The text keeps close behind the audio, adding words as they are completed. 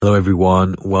Hello,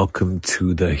 everyone. Welcome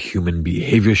to the Human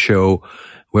Behavior Show.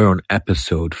 We're on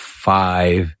episode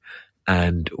 5,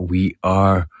 and we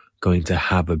are going to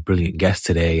have a brilliant guest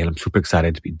today. And I'm super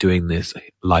excited to be doing this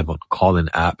live on Callin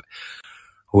app.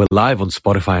 We're live on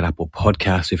Spotify and Apple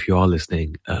Podcasts. If you are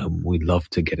listening, we'd love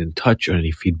to get in touch on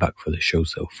any feedback for the show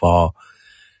so far.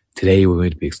 Today, we're going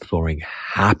to be exploring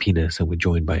happiness, and we're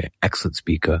joined by an excellent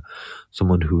speaker,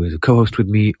 someone who is a co-host with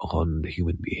me on the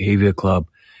Human Behavior Club.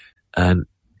 And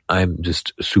I'm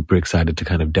just super excited to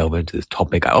kind of delve into this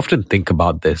topic. I often think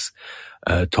about this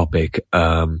topic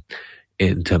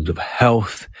in terms of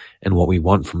health and what we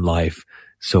want from life.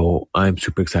 So I'm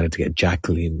super excited to get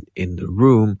Jacqueline in the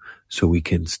room so we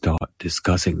can start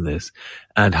discussing this.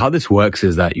 And how this works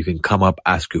is that you can come up,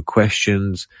 ask your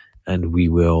questions, and we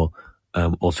will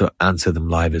also answer them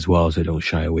live as well. So don't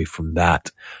shy away from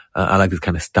that. I like this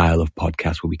kind of style of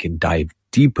podcast where we can dive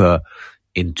deeper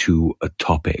into a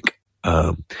topic.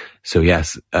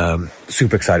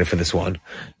 Super excited for this one.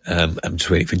 I'm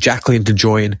just waiting for Jacqueline to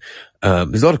join.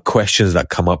 There's a lot of questions that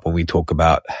come up when we talk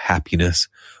about happiness,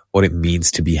 what it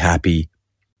means to be happy.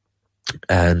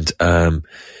 And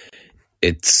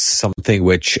it's something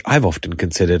which I've often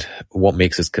considered. What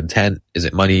makes us content? Is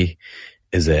it money?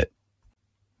 Is it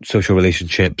social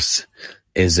relationships?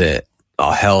 Is it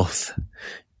our health?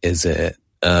 Is it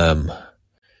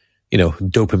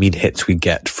dopamine hits we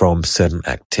get from certain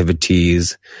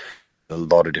activities, a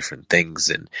lot of different things.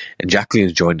 And Jacqueline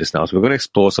has joined us now. So we're going to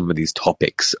explore some of these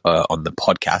topics on the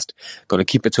podcast. Going to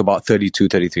keep it to about 32,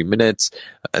 33 minutes,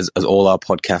 as all our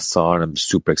podcasts are. And I'm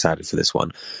super excited for this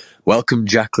one. Welcome,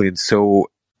 Jacqueline. So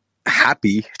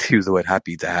happy, to use the word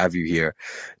happy, to have you here.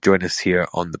 Join us here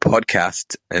on the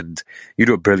podcast. And you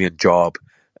do a brilliant job.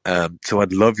 So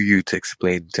I'd love you to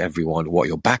explain to everyone what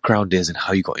your background is and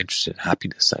how you got interested in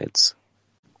happiness science.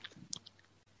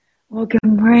 Well, good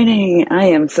morning. I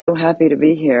am so happy to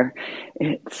be here.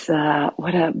 It's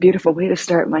what a beautiful way to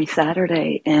start my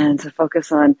Saturday and to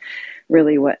focus on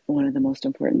really what one of the most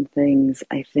important things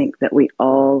I think that we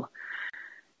all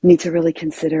need to really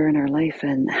consider in our life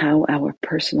and how our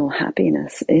personal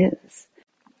happiness is.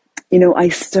 You know, I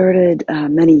started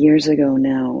many years ago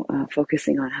now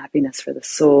focusing on happiness for the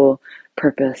soul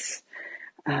purpose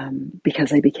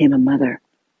because I became a mother.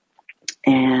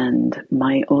 And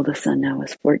my oldest son now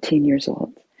is 14 years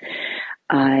old.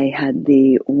 I had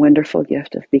the wonderful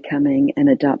gift of becoming an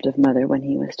adoptive mother when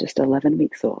he was just 11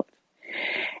 weeks old.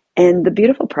 And the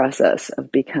beautiful process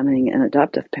of becoming an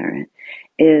adoptive parent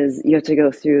is you have to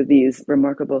go through these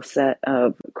remarkable set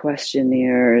of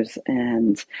questionnaires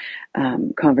and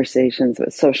conversations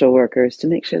with social workers to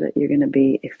make sure that you're going to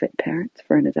be a fit parent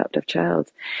for an adoptive child.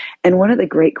 And one of the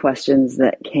great questions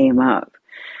that came up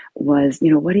was,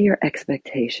 what are your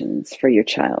expectations for your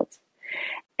child?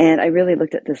 And I really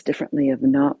looked at this differently of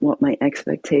not what my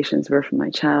expectations were for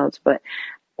my child, but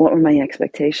what were my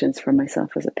expectations for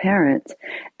myself as a parent,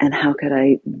 and how could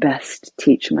I best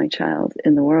teach my child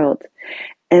in the world?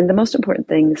 And the most important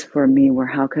things for me were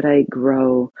how could I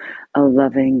grow a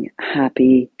loving,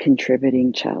 happy,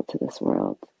 contributing child to this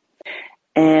world?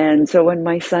 And so when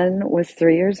my son was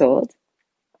 3 years old,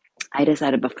 I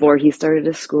decided before he started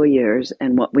his school years,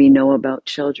 and what we know about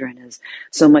children is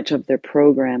so much of their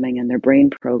programming and their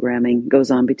brain programming goes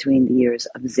on between the years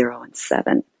of 0 and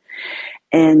 7.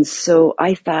 And so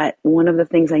I thought one of the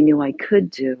things I knew I could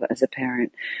do as a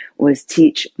parent was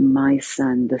teach my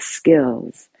son the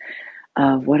skills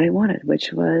of what I wanted,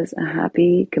 which was a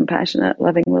happy, compassionate,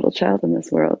 loving little child in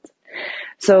this world.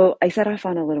 So I set off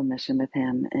on a little mission with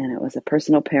him, and it was a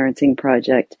personal parenting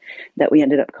project that we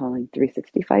ended up calling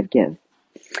 365 Give.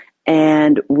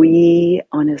 And we,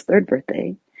 on his 3rd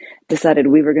birthday, decided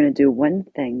we were going to do one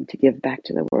thing to give back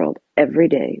to the world every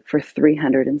day for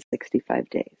 365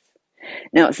 days.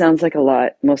 Now, it sounds like a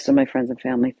lot. Most of my friends and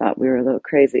family thought we were a little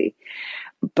crazy.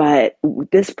 But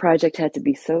this project had to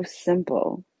be so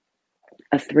simple,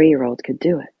 a 3-year-old could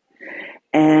do it.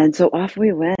 And so off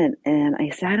we went, and I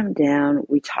sat him down.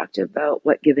 We talked about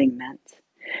what giving meant.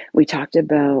 We talked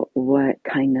about what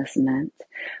kindness meant.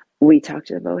 We talked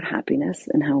about happiness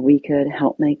and how we could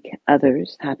help make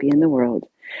others happy in the world.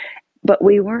 But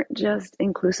we weren't just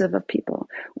inclusive of people.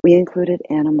 We included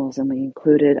animals, and we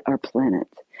included our planet.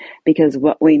 Because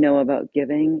what we know about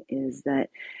giving is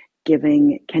that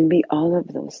giving can be all of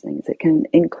those things. It can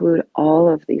include all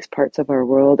of these parts of our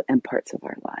world and parts of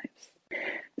our lives.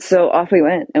 So off we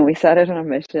went, and we set out on a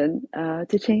mission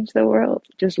to change the world.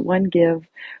 Just one give,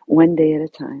 one day at a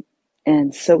time.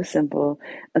 And so simple,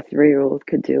 a 3-year-old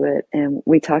could do it. And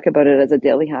we talk about it as a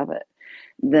daily habit,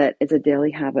 that it's a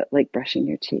daily habit like brushing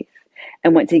your teeth.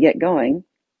 And once you get going,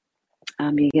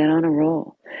 you get on a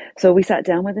roll. So we sat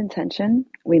down with intention.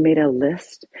 We made a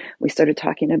list. We started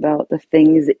talking about the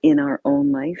things in our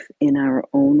own life, in our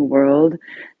own world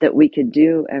that we could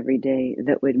do every day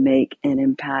that would make an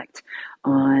impact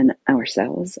on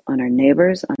ourselves, on our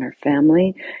neighbors, on our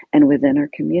family, and within our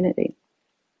community.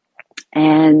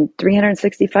 And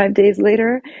 365 days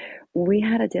later, we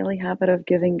had a daily habit of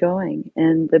giving going.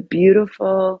 And the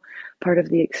beautiful part of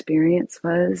the experience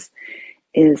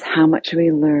is how much we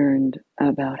learned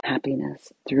about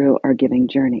happiness through our giving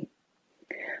journey.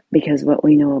 Because what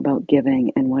we know about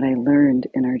giving and what I learned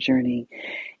in our journey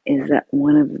is that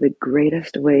one of the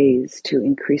greatest ways to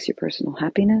increase your personal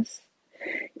happiness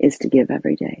is to give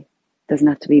every day. It doesn't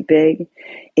have to be big.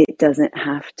 It doesn't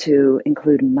have to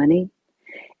include money.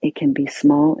 It can be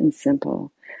small and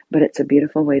simple, but it's a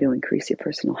beautiful way to increase your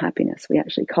personal happiness. We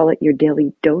actually call it your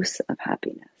daily dose of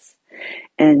happiness.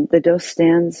 And the dose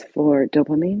stands for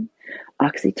dopamine,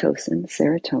 oxytocin,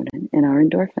 serotonin, and our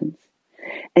endorphins.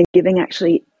 And giving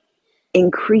actually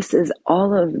increases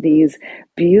all of these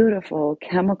beautiful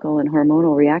chemical and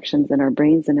hormonal reactions in our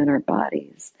brains and in our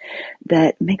bodies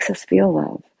that makes us feel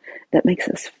love, that makes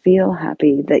us feel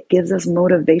happy, that gives us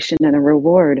motivation and a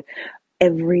reward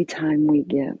every time we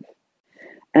give.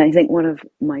 And I think one of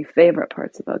my favorite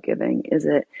parts about giving is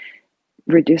it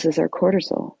reduces our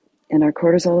cortisol. And our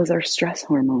cortisol is our stress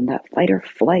hormone, that fight or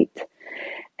flight.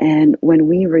 And when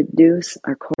we reduce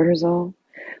our cortisol,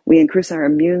 we increase our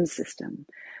immune system.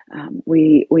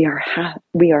 We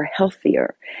are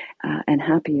healthier and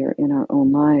happier in our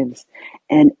own lives.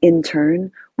 And in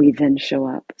turn, we then show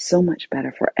up so much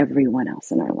better for everyone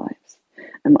else in our lives.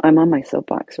 I'm on my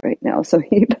soapbox right now, so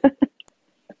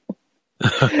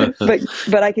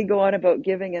but I could go on about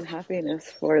giving and happiness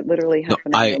for literally half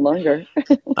an hour longer.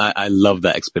 I love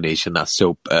that explanation. That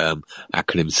SOAP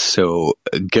acronym so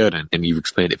good, and you've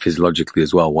explained it physiologically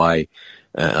as well, why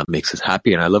it makes us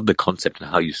happy. And I love the concept and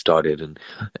how you started, and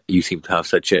you seem to have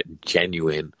such a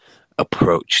genuine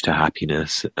approach to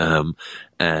happiness.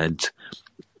 And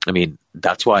I mean,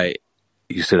 that's why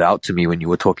you stood out to me when you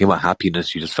were talking about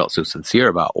happiness. You just felt so sincere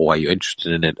about why you're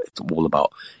interested in it. It's all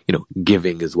about,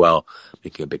 giving as well,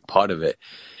 making a big part of it.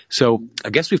 So I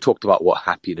guess we've talked about what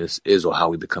happiness is or how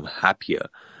we become happier.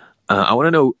 I want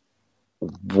to know,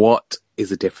 what is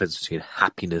the difference between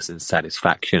happiness and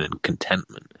satisfaction and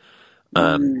contentment?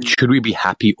 Should we be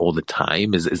happy all the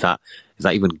time? Is that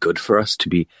even good for us to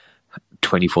be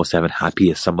 24/7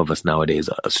 happy, as some of us nowadays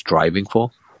are striving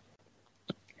for?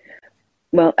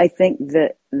 Well, I think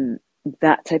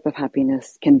that type of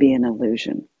happiness can be an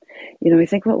illusion. I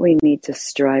think what we need to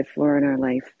strive for in our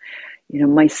life,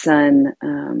 my son,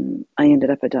 I ended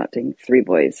up adopting 3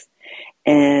 boys.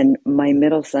 And my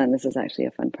middle son, this is actually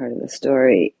a fun part of the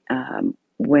story,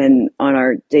 when on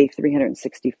our day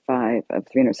 365 of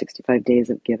 365 days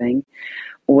of giving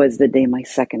was the day my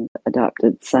second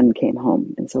adopted son came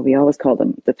home. And so we always called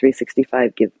him the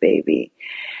 365 give baby.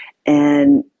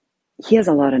 And he has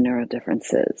a lot of neuro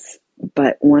differences,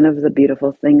 but one of the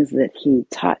beautiful things that he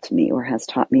taught me, or has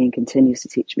taught me and continues to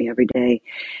teach me every day,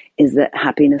 is that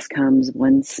happiness comes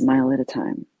one smile at a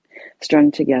time, strung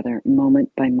together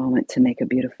moment by moment to make a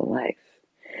beautiful life.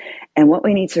 And what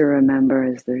we need to remember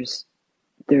is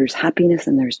there's happiness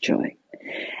and there's joy.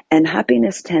 And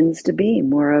happiness tends to be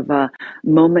more of a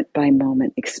moment by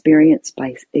moment, experience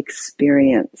by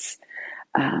experience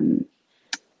kind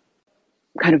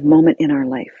of moment in our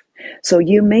life. So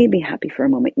you may be happy for a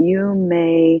moment. You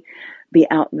may be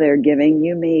out there giving.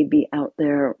 You may be out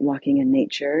there walking in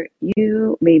nature.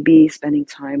 You may be spending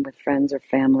time with friends or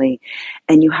family,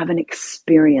 and you have an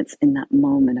experience in that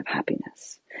moment of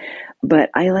happiness. But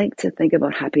I like to think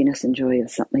about happiness and joy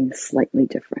as something slightly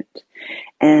different.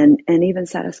 And even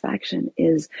satisfaction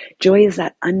is, joy is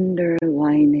that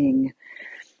underlining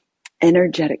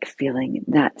energetic feeling,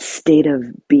 that state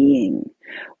of being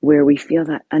where we feel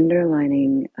that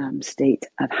underlining state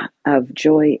of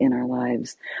joy in our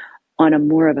lives on a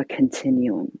more of a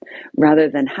continuum, rather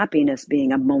than happiness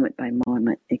being a moment by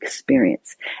moment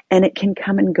experience. And it can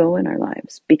come and go in our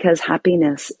lives, because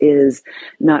happiness is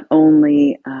not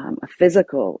only a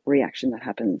physical reaction that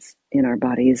happens in our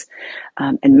bodies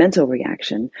and mental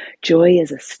reaction. Joy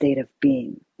is a state of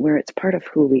being where it's part of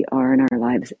who we are in our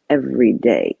lives every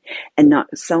day, and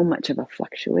not so much of a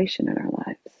fluctuation in our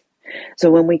lives.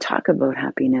 So when we talk about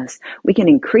happiness, we can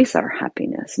increase our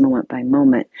happiness moment by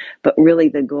moment, but really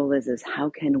the goal is how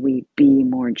can we be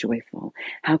more joyful?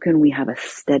 How can we have a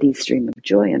steady stream of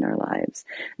joy in our lives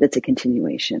that's a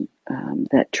continuation,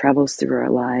 that travels through our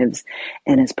lives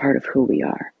and is part of who we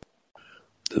are?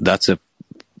 That's a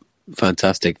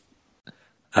fantastic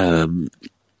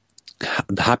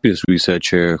the happiness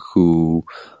researcher who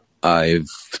I've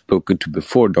spoken to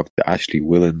before, Dr. Ashley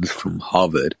Willens from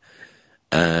Harvard,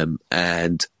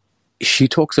 and she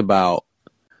talks about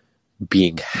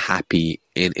being happy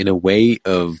in a way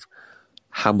of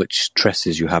how much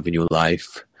stresses you have in your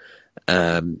life.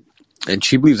 And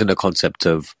she believes in the concept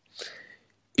of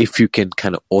if you can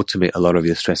kind of automate a lot of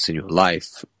your stress in your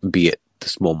life, be it the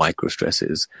small micro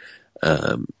stresses,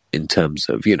 in terms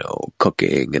of,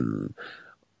 cooking and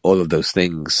all of those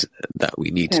things that we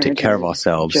need to take care of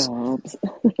ourselves. Jobs.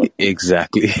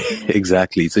 Exactly.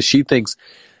 Exactly. So she thinks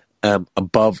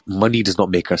above money does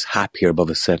not make us happier above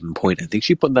a certain point. I think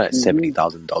she put that at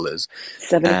 $70,000.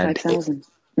 75,000.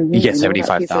 Yeah, I know that piece of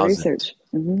 75,000. research.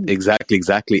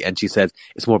 Exactly. And she says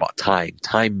it's more about time.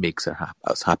 Time makes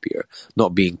us happier,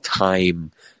 not being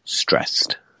time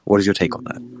stressed. What is your take on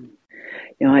that?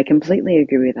 I completely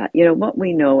agree with that. What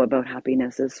we know about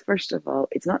happiness is, first of all,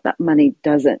 it's not that money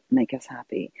doesn't make us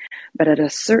happy, but at a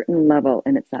certain level,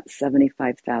 and it's that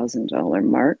 $75,000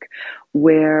 mark,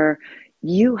 where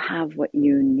you have what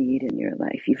you need in your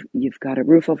life. You've got a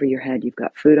roof over your head, you've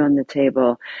got food on the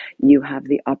table, you have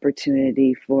the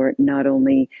opportunity for not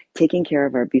only taking care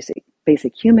of our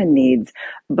basic human needs,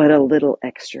 but a little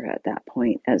extra at that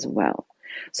point as well.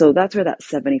 So that's where that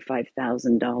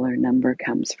 $75,000 number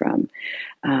comes from.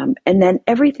 And then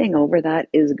everything over that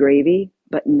is gravy,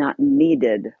 but not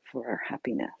needed for our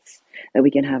happiness. That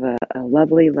we can have a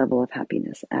lovely level of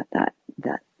happiness at that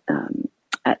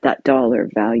dollar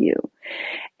value.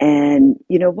 And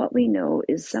what we know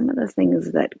is some of the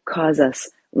things that cause us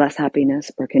less happiness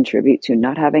or contribute to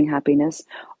not having happiness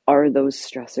are those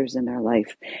stressors in our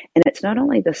life. And it's not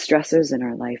only the stressors in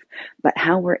our life, but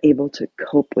how we're able to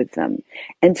cope with them.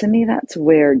 And to me, that's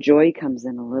where joy comes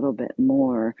in a little bit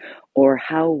more, or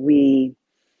how we,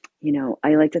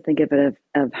 I like to think of it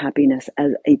of happiness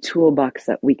as a toolbox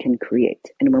that we can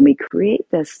create. And when we create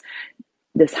this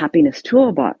happiness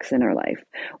toolbox in our life,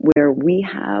 where we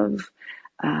have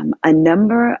a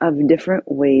number of different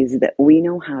ways that we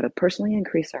know how to personally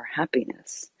increase our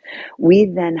happiness, we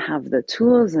then have the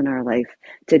tools in our life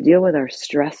to deal with our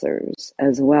stressors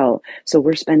as well. So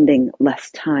we're spending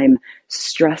less time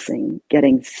stressing,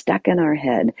 getting stuck in our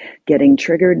head, getting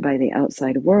triggered by the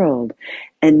outside world.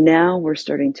 And now we're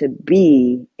starting to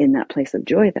be in that place of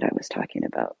joy that I was talking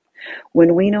about.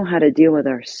 When we know how to deal with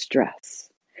our stress,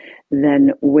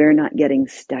 then we're not getting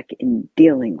stuck in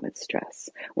dealing with stress.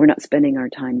 We're not spending our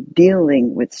time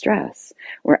dealing with stress.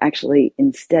 We're actually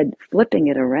instead flipping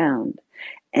it around,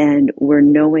 and we're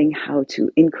knowing how to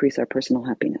increase our personal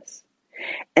happiness.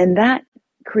 And that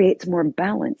creates more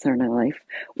balance in our life,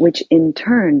 which in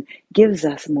turn gives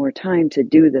us more time to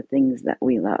do the things that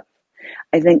we love.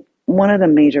 I think one of the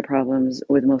major problems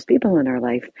with most people in our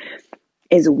life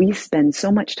is we spend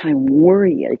so much time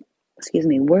worrying,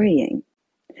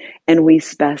 and we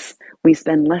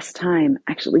spend less time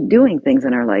actually doing things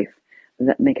in our life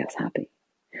that make us happy,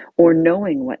 or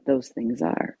knowing what those things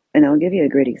are. And I'll give you a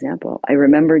great example. I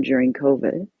remember during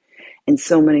COVID, and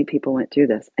so many people went through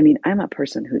this. I mean, I'm a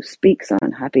person who speaks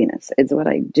on happiness. It's what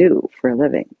I do for a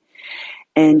living.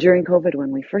 And during COVID,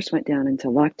 when we first went down into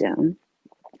lockdown,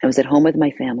 I was at home with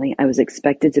my family. I was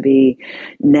expected to be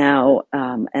now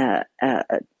an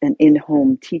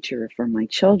in-home teacher for my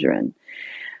children.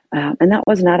 And that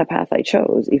was not a path I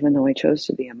chose, even though I chose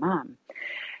to be a mom.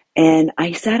 And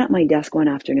I sat at my desk one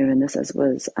afternoon, and this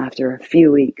was after a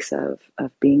few weeks of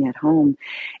being at home,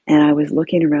 and I was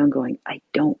looking around going, I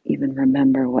don't even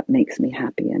remember what makes me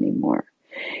happy anymore.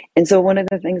 And so one of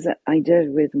the things that I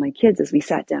did with my kids is we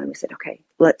sat down and we said, okay,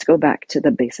 let's go back to the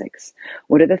basics.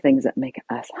 What are the things that make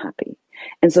us happy?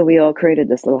 And so we all created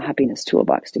this little happiness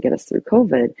toolbox to get us through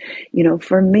COVID.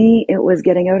 For me, it was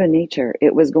getting out in nature.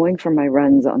 It was going for my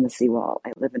runs on the seawall.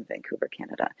 I live in Vancouver,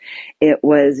 Canada. It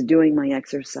was doing my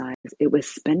exercise. It was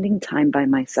spending time by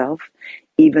myself,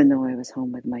 even though I was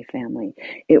home with my family.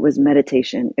 It was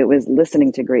meditation. It was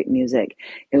listening to great music.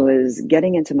 It was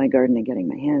getting into my garden and getting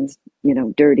my hands,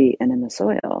 dirty and in the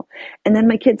soil. And then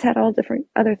my kids had all different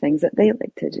other things that they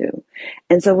like to do.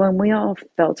 And so when we all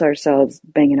felt ourselves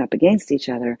banging up against each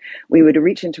other, we would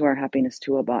reach into our happiness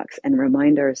toolbox and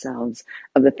remind ourselves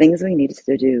of the things we needed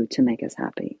to do to make us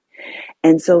happy.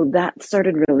 And so that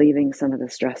started relieving some of the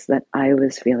stress that I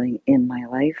was feeling in my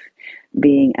life,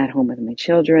 being at home with my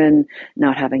children,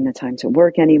 not having the time to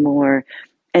work anymore.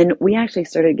 And we actually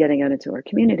started getting out into our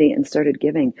community and started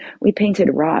giving. We painted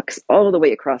rocks all the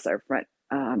way across our front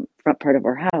front part of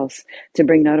our house to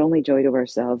bring not only joy to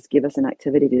ourselves, give us an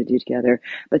activity to do together,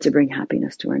 but to bring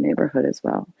happiness to our neighborhood as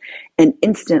well. And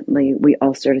instantly, we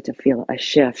all started to feel a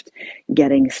shift,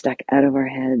 getting stuck out of our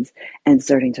heads and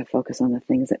starting to focus on the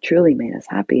things that truly made us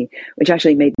happy, which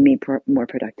actually made me more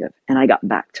productive. And I got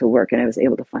back to work and I was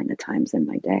able to find the times in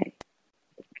my day.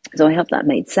 So I hope that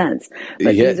made sense.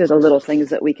 But Yeah. these are the little things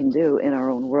that we can do in our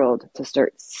own world to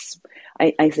start,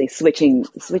 I say switching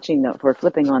or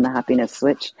flipping on the happiness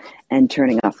switch and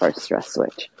turning off our stress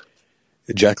switch.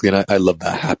 Exactly. And I love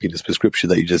that happiness prescription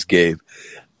that you just gave.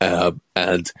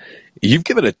 And you've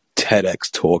given a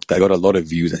TEDx talk that got a lot of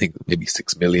views, I think maybe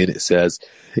 6 million, it says.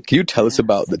 Can you tell us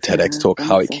about the TEDx talk,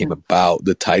 how it came about,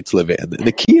 the title of it, and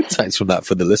the key insights from that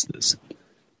for the listeners?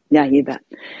 Yeah, you bet.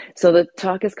 So the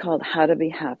talk is called How to Be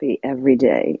Happy Every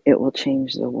Day. It Will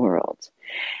Change the World.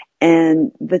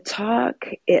 And the talk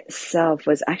itself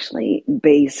was actually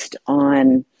based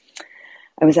on,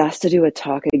 I was asked to do a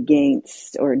talk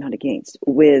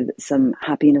with some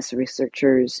happiness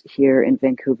researchers here in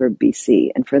Vancouver,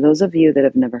 BC. And for those of you that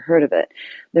have never heard of it,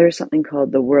 there's something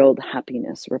called the World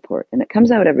Happiness Report, and it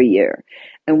comes out every year.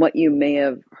 And what you may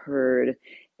have heard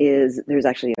is there's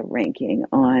actually a ranking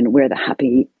on where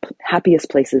the happiest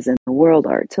places in the world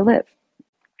are to live.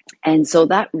 And so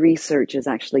that research is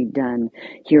actually done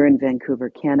here in Vancouver,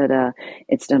 Canada.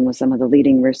 It's done with some of the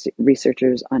leading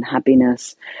researchers on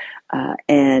happiness,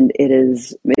 and it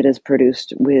is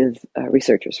produced with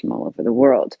researchers from all over the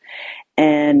world.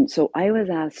 And so I was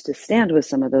asked to stand with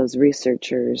some of those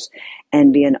researchers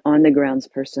and be an on-the-grounds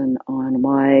person on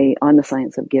the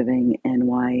science of giving and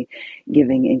why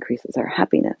giving increases our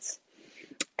happiness.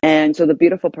 And so the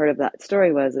beautiful part of that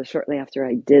story was shortly after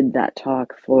I did that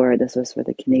talk this was for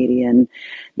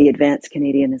the Advanced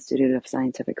Canadian Institute of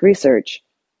Scientific Research,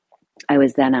 I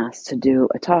was then asked to do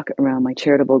a talk around my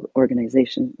charitable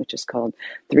organization, which is called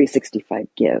 365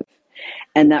 Give.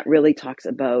 And that really talks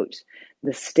about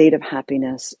the state of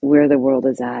happiness, where the world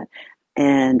is at,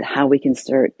 and how we can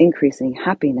start increasing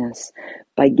happiness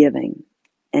by giving.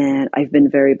 And I've been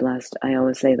very blessed. I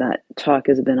always say that talk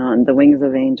has been on the Wings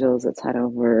of Angels. It's had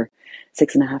over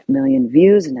 6.5 million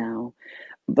views now.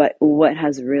 But what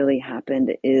has really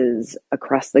happened is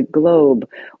across the globe,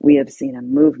 we have seen a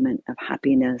movement of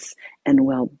happiness and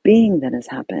well-being that has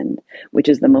happened, which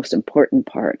is the most important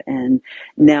part. And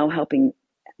now helping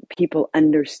people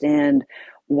understand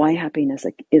why happiness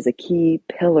is a key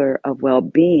pillar of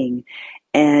well-being,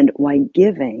 and why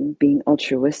giving, being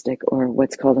altruistic, or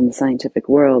what's called in the scientific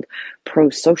world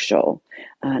pro-social,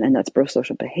 and that's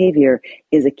pro-social behavior,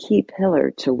 is a key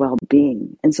pillar to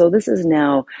well-being. And so this is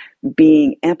now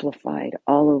being amplified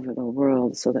all over the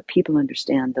world so that people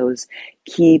understand those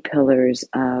key pillars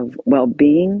of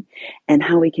well-being and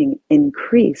how we can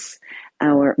increase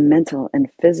our mental and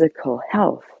physical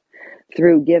health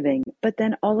through giving, but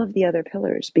then all of the other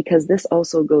pillars, because this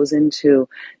also goes into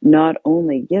not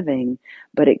only giving,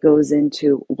 but it goes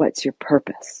into what's your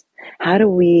purpose? How do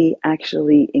we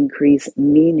actually increase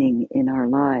meaning in our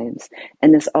lives?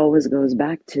 And this always goes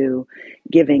back to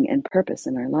giving and purpose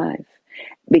in our life.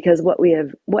 Because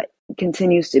what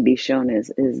continues to be shown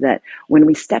is that when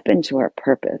we step into our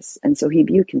purpose, and so Hebe,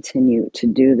 you continue to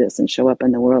do this and show up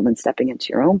in the world and stepping into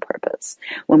your own purpose.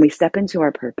 When we step into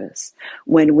our purpose,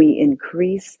 when we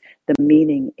increase the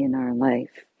meaning in our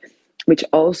life, which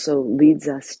also leads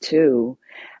us to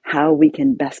how we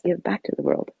can best give back to the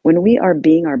world. When we are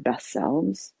being our best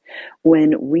selves,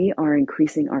 when we are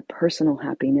increasing our personal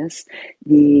happiness,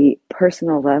 the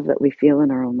personal love that we feel in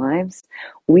our own lives,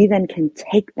 we then can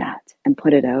take that and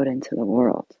put it out into the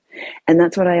world. And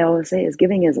that's what I always say is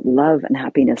giving is love and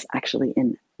happiness actually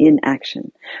in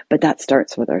action. But that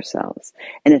starts with ourselves.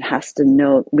 And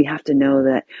we have to know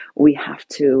that we have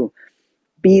to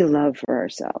be love for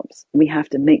ourselves. We have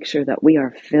to make sure that we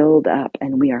are filled up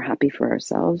and we are happy for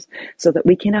ourselves so that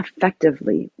we can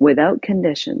effectively, without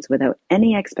conditions, without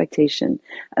any expectation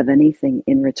of anything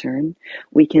in return,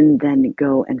 we can then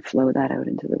go and flow that out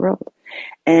into the world.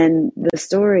 And the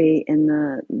story in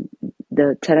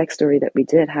the TEDx story that we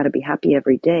did, How to Be Happy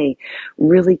Every Day,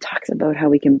 really talks about how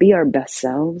we can be our best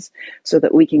selves so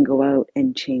that we can go out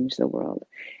and change the world.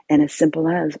 And as simple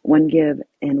as one give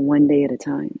and one day at a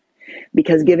time.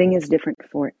 Because giving is different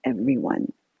for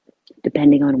everyone,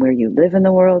 depending on where you live in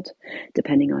the world,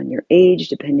 depending on your age,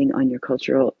 depending on your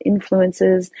cultural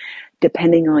influences,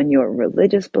 depending on your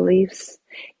religious beliefs.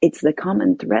 It's the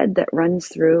common thread that runs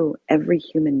through every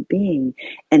human being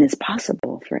and is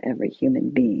possible for every human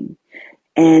being.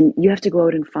 And you have to go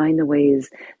out and find the ways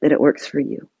that it works for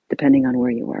you, depending on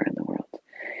where you are in the world.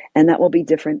 And that will be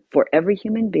different for every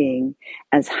human being,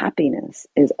 as happiness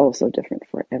is also different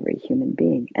for every human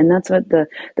being. And that's what the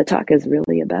talk is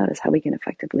really about, is how we can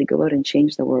effectively go out and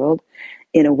change the world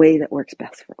in a way that works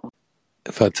best for all.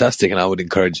 Fantastic. And I would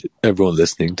encourage everyone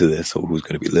listening to this, or who's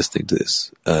going to be listening to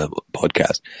this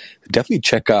podcast, definitely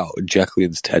check out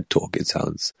Jacqueline's TED Talk. It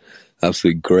sounds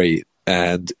absolutely great.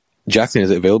 And Jacqueline,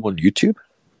 is it available on YouTube?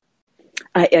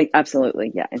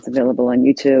 Absolutely, yeah. It's available on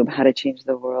YouTube. How to change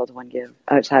the world,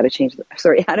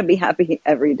 how to be happy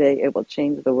every day. It will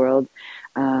change the world.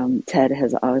 TED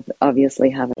has obviously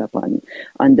have it up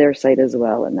on their site as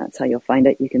well, and that's how you'll find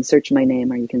it. You can search my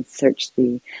name, or you can search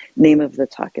the name of the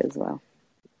talk as well.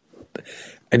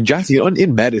 And Jacqueline,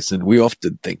 in medicine, we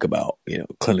often think about,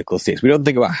 clinical states. We don't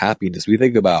think about happiness. We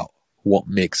think about what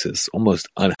makes us almost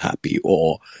unhappy,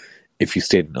 or if you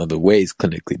state in other ways,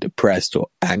 clinically depressed or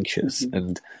anxious. Mm-hmm.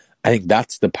 And I think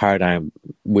that's the paradigm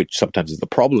which sometimes is the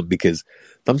problem, because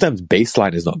sometimes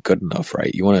baseline is not good enough,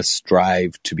 right? You want to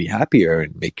strive to be happier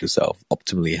and make yourself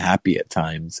optimally happy at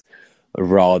times,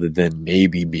 rather than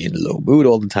maybe be in low mood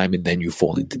all the time and then you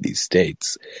fall into these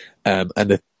states. And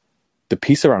the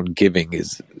piece around giving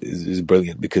is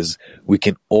brilliant, because we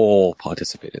can all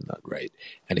participate in that, right?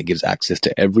 And it gives access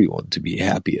to everyone to be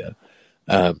happier.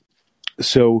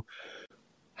 So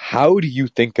how do you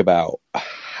think about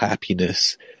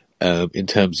happiness in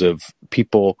terms of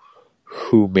people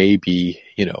who may be,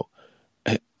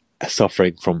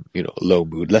 suffering from, low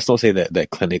mood? Let's not say that they're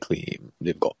clinically,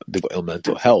 they've got ill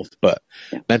mental health, but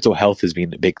mental health has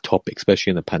been a big topic,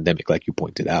 especially in the pandemic, like you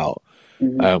pointed out.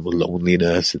 Mm-hmm. With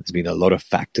loneliness, there's been a lot of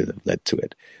factors that have led to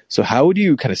it. So how do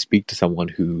you kind of speak to someone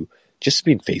who just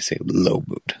been facing low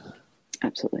mood?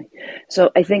 Absolutely.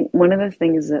 So I think one of the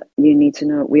things that you need to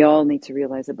know, we all need to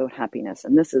realize about happiness,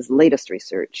 and this is latest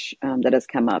research that has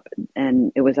come up,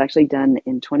 and it was actually done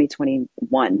in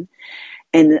 2021.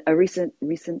 And a recent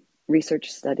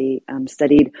research study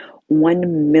studied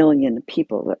 1 million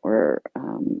people that were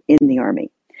in the Army.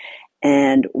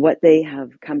 And what they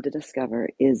have come to discover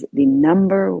is the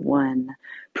number one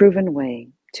proven way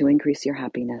to increase your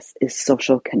happiness is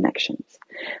social connections.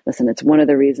 Listen, it's one of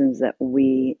the reasons that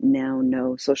we now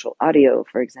know social audio,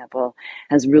 for example,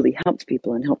 has really helped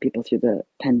people and helped people through the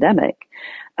pandemic,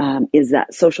 is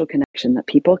that social connection that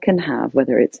people can have,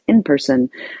 whether it's in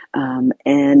person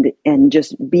and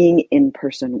just being in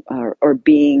person or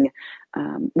being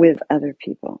with other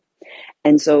people.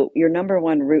 And so your number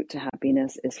one route to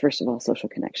happiness is, first of all, social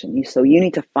connection. So you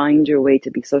need to find your way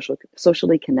to be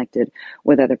socially connected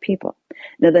with other people.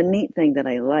 Now, the neat thing that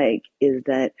I like is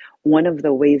that one of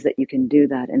the ways that you can do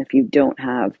that, and if you don't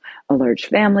have a large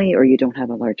family or you don't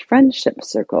have a large friendship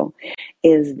circle,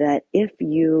 is that if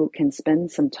you can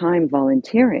spend some time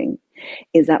volunteering,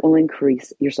 is that will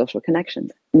increase your social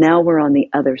connections. Now we're on the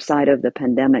other side of the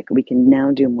pandemic. We can now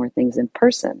do more things in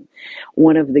person.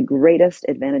 One of the greatest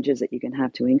advantages that you can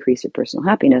have to increase your personal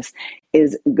happiness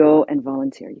is go and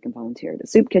volunteer. You can volunteer at a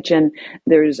soup kitchen.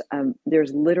 There's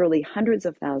literally hundreds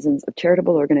of thousands of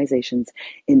charitable organizations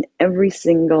in every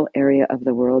single area of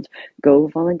the world. Go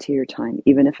volunteer your time,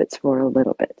 even if it's for a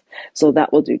little bit. So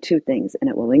that will do two things, and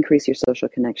it will increase your social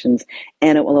connections,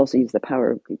 and it will also use the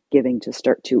power of giving to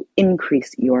start to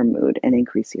increase your mood and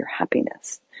increase your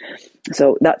happiness.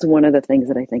 So that's one of the things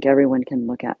that I think everyone can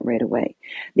look at right away.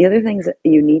 The other things that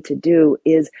you need to do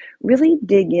is really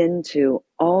dig into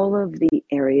all of the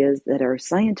areas that are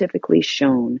scientifically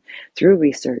shown through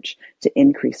research to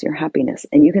increase your happiness.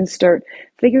 And you can start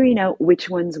figuring out which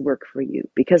ones work for you,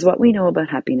 because what we know about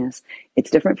happiness,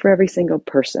 it's different for every single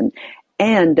person.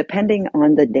 And depending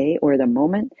on the day or the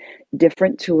moment,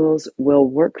 different tools will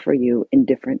work for you in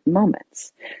different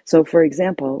moments. So for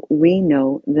example, we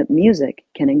know that music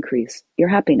can increase your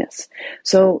happiness.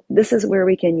 So this is where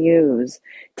we can use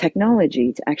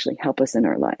technology to actually help us in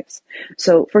our lives.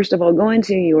 So first of all, go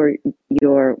into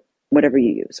your whatever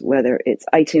you use, whether it's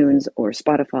iTunes or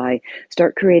Spotify,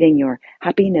 start creating your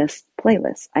happiness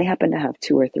playlist. I happen to have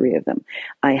 2 or 3 of them.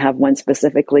 I have one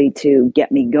specifically to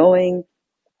get me going,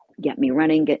 get me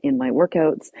running, get in my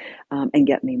workouts, and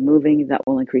get me moving. That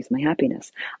will increase my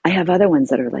happiness. I have other ones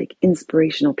that are like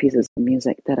inspirational pieces of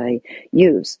music that I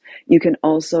use. You can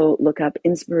also look up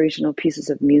inspirational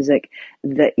pieces of music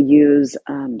that use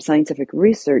scientific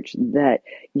research that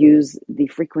use the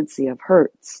frequency of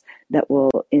hertz that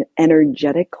will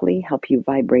energetically help you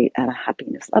vibrate at a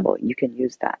happiness level. You can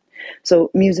use that. So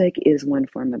music is one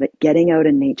form of it. Getting out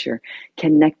in nature,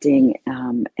 connecting,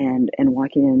 and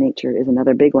walking in nature is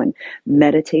another big one. one.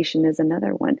 Meditation is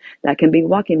another one. That can be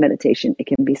walking meditation. It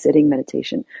can be sitting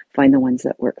meditation. Find the ones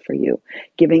that work for you.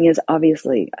 Giving is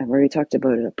obviously, I've already talked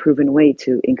about it, a proven way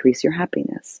to increase your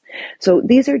happiness. So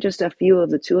these are just a few of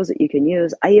the tools that you can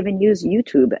use. I even use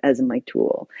YouTube as my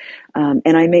tool.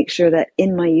 And I make sure that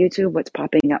in my YouTube, what's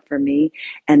popping up for me,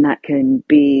 and that can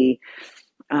be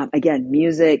again,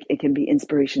 music, it can be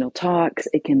inspirational talks,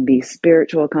 it can be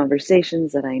spiritual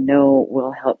conversations that I know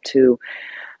will help to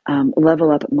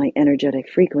level up my energetic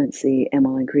frequency and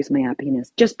will increase my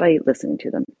happiness just by listening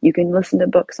to them. You can listen to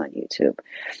books on YouTube.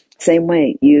 Same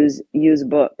way, use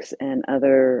books and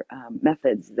other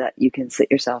methods that you can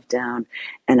sit yourself down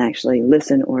and actually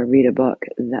listen or read a book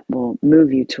that will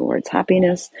move you towards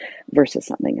happiness versus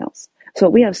something else. So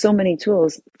we have so many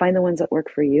tools. Find the ones that work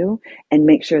for you and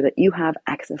make sure that you have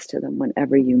access to them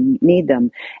whenever you need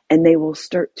them, and they will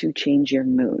start to change your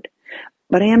mood.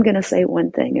 But I am going to say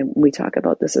one thing, and we talk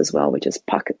about this as well, which is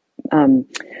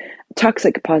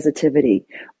toxic positivity.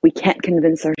 We can't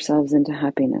convince ourselves into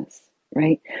happiness,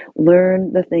 right?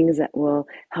 Learn the things that will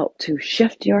help to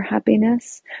shift your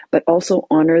happiness, but also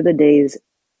honor the days.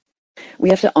 We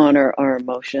have to honor our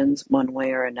emotions one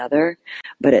way or another,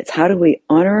 but it's how do we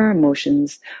honor our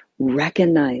emotions,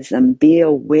 recognize them, be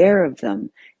aware of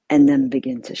them, and then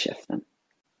begin to shift them.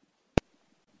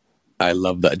 I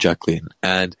love that, Jacqueline.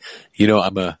 And,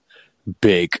 I'm a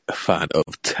big fan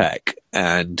of tech,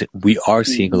 and we are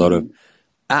seeing a lot of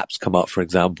apps come out, for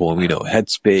example,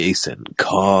 Headspace and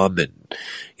Calm and,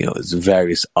 there's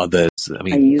various others. I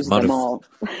mean, I use them all.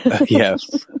 Yeah,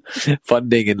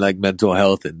 funding in like mental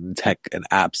health and tech and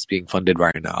apps being funded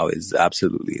right now is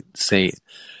absolutely insane.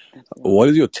 Absolutely. What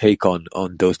is your take on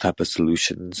those type of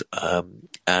solutions?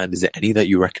 And is there any that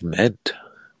you recommend?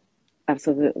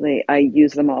 Absolutely. I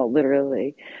use them all,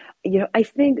 literally. I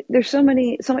think there's so much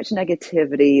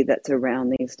negativity that's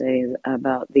around these days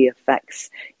about the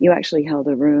effects. You actually held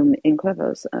a room in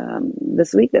Clubhouse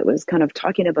this week that was kind of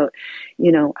talking about,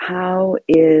 how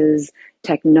is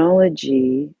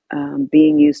technology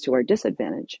being used to our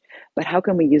disadvantage, but how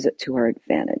can we use it to our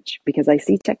advantage? Because I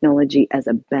see technology as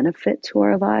a benefit to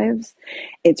our lives.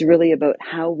 It's really about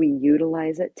how we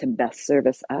utilize it to best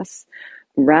service us,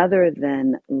 rather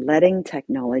than letting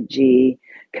technology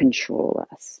control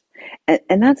us.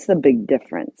 And that's the big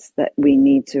difference that we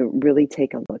need to really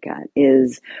take a look at,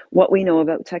 is what we know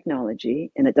about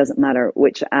technology. And it doesn't matter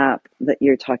which app that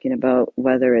you're talking about,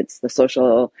 whether it's the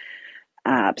social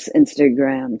apps,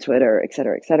 Instagram, Twitter, et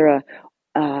cetera,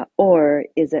 or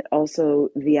is it also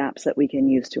the apps that we can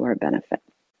use to our benefit?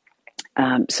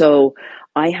 So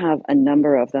I have a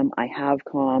number of them. I have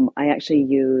Calm. I actually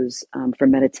use, for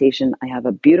meditation, I have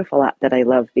a beautiful app that I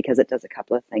love because it does a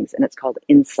couple of things, and it's called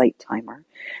Insight Timer.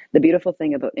 The beautiful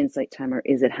thing about Insight Timer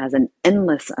is it has an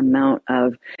endless amount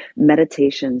of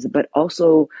meditations, but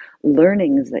also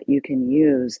learnings that you can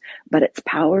use, but it's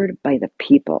powered by the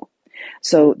people.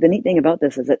 So the neat thing about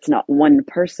this is it's not one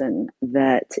person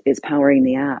that is powering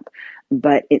the app,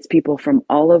 but it's people from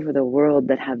all over the world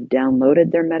that have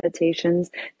downloaded their meditations,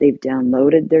 they've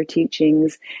downloaded their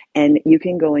teachings, and you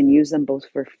can go and use them both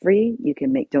for free. You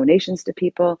can make donations to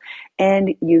people,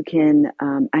 and you can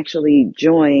actually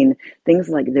join things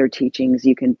like their teachings.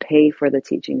 You can pay for the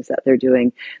teachings that they're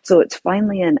doing. So it's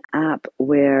finally an app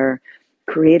where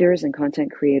creators and content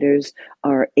creators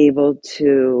are able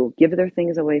to give their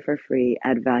things away for free,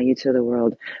 add value to the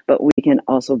world, but we can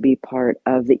also be part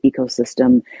of the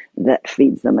ecosystem that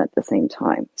feeds them at the same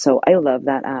time. So I love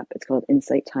that app. It's called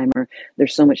Insight Timer.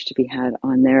 There's so much to be had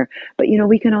on there. But,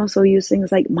 we can also use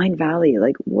things like Mindvalley.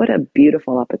 Like, what a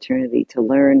beautiful opportunity to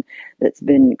learn that's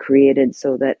been created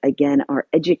so that, again, our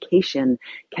education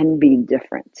can be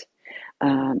different.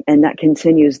 And that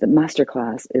continues. The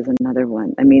masterclass is another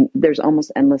one. I mean, there's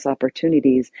almost endless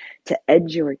opportunities to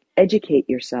educate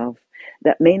yourself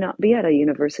that may not be at a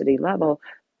university level,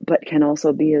 but can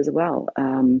also be as well.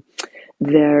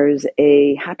 There's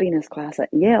a happiness class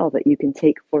at Yale that you can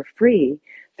take for free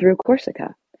through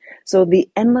Coursera. So the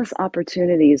endless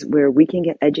opportunities where we can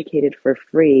get educated for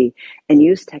free and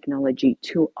use technology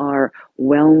to our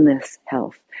wellness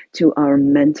health, to our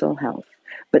mental health.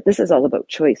 But this is all about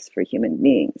choice for human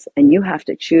beings. And you have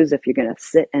to choose if you're going to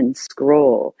sit and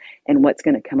scroll and what's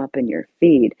going to come up in your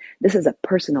feed. This is a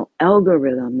personal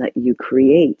algorithm that you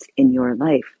create in your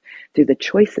life through the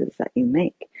choices that you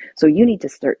make. So you need to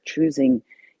start choosing,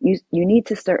 you need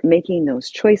to start making those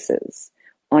choices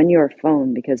on your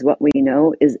phone, because what we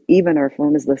know is even our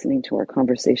phone is listening to our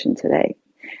conversation today.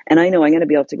 And I know I'm going to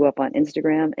be able to go up on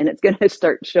Instagram and it's going to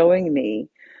start showing me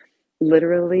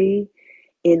literally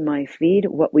in my feed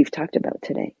what we've talked about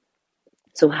today.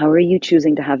 So how are you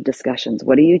choosing to have discussions?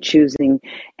 What are you choosing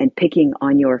and picking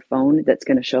on your phone that's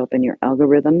going to show up in your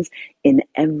algorithms in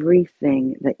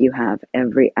everything that you have,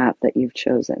 every app that you've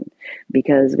chosen?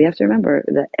 Because we have to remember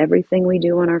that everything we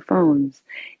do on our phones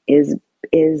is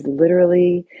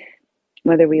literally,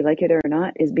 whether we like it or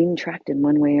not, is being tracked in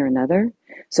one way or another.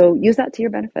 So use that to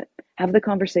your benefit. Have the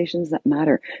conversations that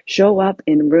matter. Show up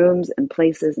in rooms and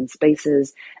places and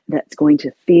spaces that's going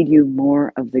to feed you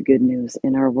more of the good news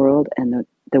in our world and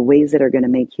the ways that are going to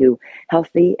make you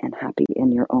healthy and happy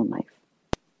in your own life.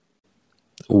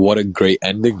 What a great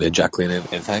ending there, Jacqueline, and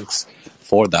thanks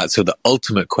for that. So the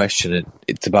ultimate question,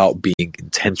 it's about being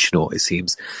intentional, it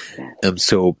seems. Yes.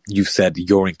 So you've said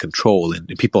you're in control, and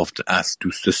people often ask,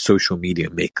 does social media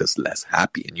make us less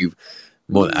happy? And you've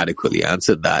more than adequately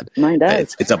answered that. Mine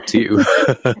does. It's up to you.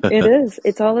 It is.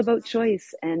 It's all about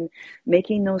choice and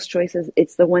making those choices.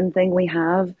 It's the one thing we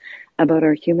have about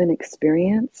our human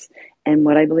experience. And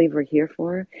what I believe we're here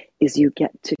for is you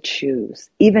get to choose.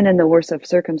 Even in the worst of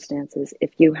circumstances,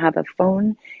 if you have a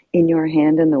phone in your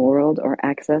hand in the world or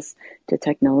access to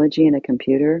technology and a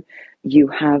computer, you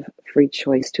have free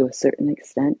choice to a certain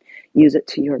extent. Use it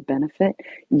to your benefit.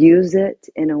 Use it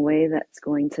in a way that's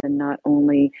going to not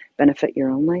only benefit your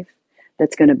own life,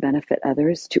 that's going to benefit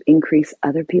others, to increase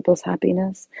other people's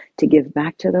happiness, to give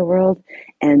back to the world,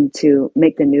 and to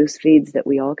make the news feeds that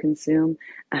we all consume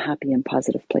a happy and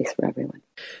positive place for everyone.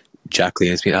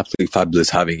 Jacqueline, it's been absolutely fabulous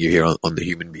having you here on the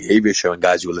Human Behavior Show. And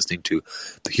guys, you were listening to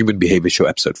the Human Behavior Show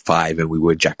episode 5, and we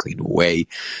were Jacqueline Way,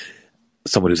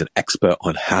 someone who's an expert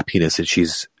on happiness, and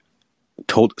she's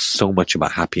told so much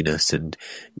about happiness and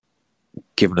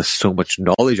given us so much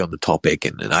knowledge on the topic,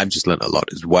 and I've just learned a lot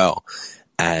as well.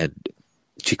 And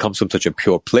she comes from such a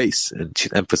pure place, and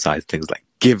she's emphasized things like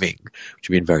giving, which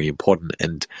have been very important.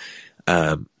 And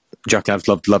Jacqueline,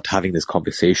 I've loved having this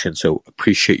conversation, so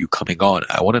appreciate you coming on.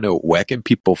 I want to know, where can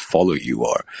people follow you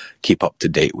or keep up to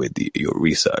date with your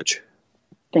research?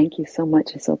 Thank you so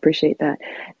much. I so appreciate that.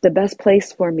 The best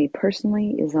place for me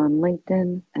personally is on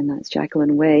LinkedIn, and that's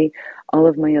Jacqueline Way. All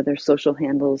of my other social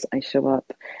handles, I show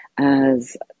up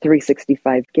as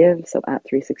 365 Give. So at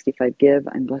 365 Give,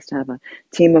 I'm blessed to have a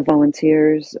team of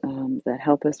volunteers that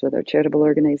help us with our charitable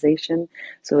organization.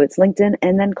 So it's LinkedIn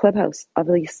and then Clubhouse.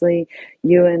 Obviously,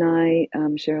 you and I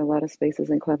share a lot of spaces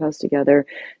in Clubhouse together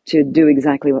to do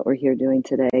exactly what we're here doing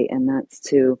today, and that's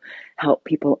to help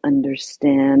people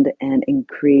understand and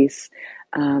increase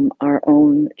our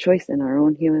own choice in our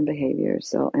own human behavior.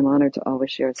 So I'm honored to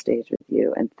always share a stage with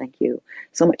you, and thank you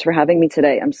so much for having me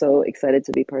today. I'm so excited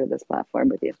to be part of this platform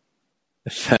with you.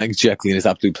 Thanks, Jacqueline. It's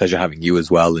an absolute pleasure having you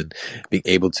as well, and being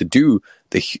able to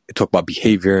talk about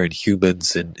behavior and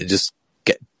humans, and just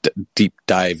get deep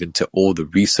dive into all the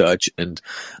research. And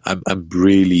I'm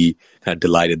really kind of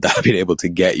delighted that I've been able to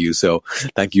get you. So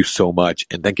thank you so much.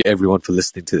 And thank you everyone for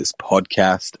listening to this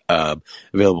podcast,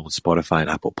 available on Spotify and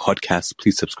Apple Podcasts.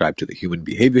 Please subscribe to the Human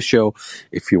Behavior Show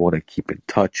if you want to keep in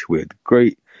touch with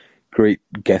great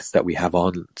guests that we have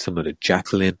on, similar to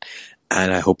Jacqueline.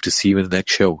 And I hope to see you in the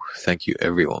next show. Thank you,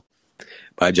 everyone.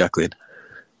 Bye, Jacqueline.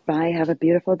 Bye. Have a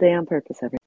beautiful day on purpose, everyone.